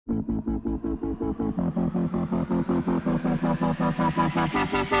I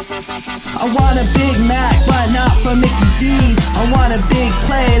want a Big Mac, but not from Mickey D's. I want a big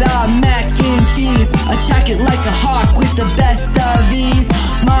plate of mac and cheese. Attack it like a hawk with the best of these.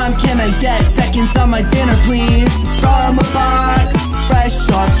 Mom, can I get seconds on my dinner, please? From a box, fresh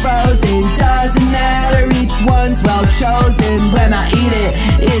or frozen, doesn't matter, each one's well chosen. When I eat it,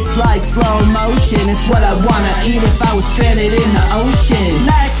 it's like slow motion. It's what I wanna eat if I was stranded in the ocean.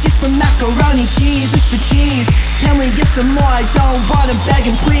 Mac is for macaroni, cheese is for cheese. Can we get some more? I don't wanna beg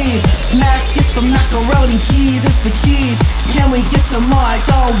and plead. Mac is for macaroni, cheese is for cheese. Can we get some more? I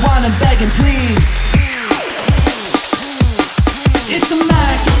don't wanna beg and plead. It's a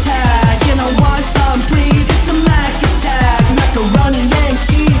Mac attack, and I want some, please. It's a Mac attack, macaroni and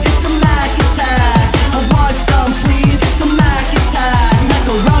cheese. It's a Mac attack, I want some, please. It's a Mac attack,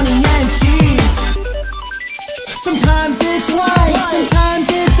 macaroni and cheese. Sometimes it's white, sometimes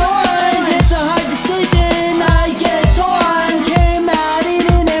it's orange. It's a hard decision, I get torn. Came out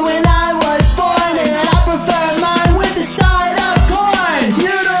eating it when I was born, and I prefer mine with a side of corn.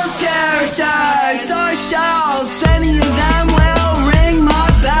 Noodles, characters, or shells, any of them will ring my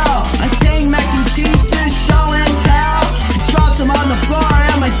bell. I take mac and cheese to show and tell. I dropped some on the floor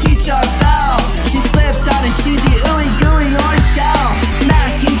and my teacher fell. She slipped on a cheesy ooey gooey orange shell.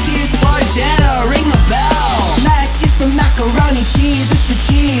 Mac and cheese for dinner, ring the bell. Mac is for macaroni, cheese is for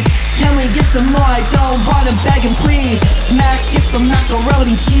cheese. Can we get some more? I don't wanna beg and plead. Mac is for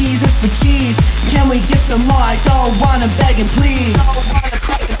macaroni, cheese is for cheese. Can we get some more? I don't wanna beg and plead.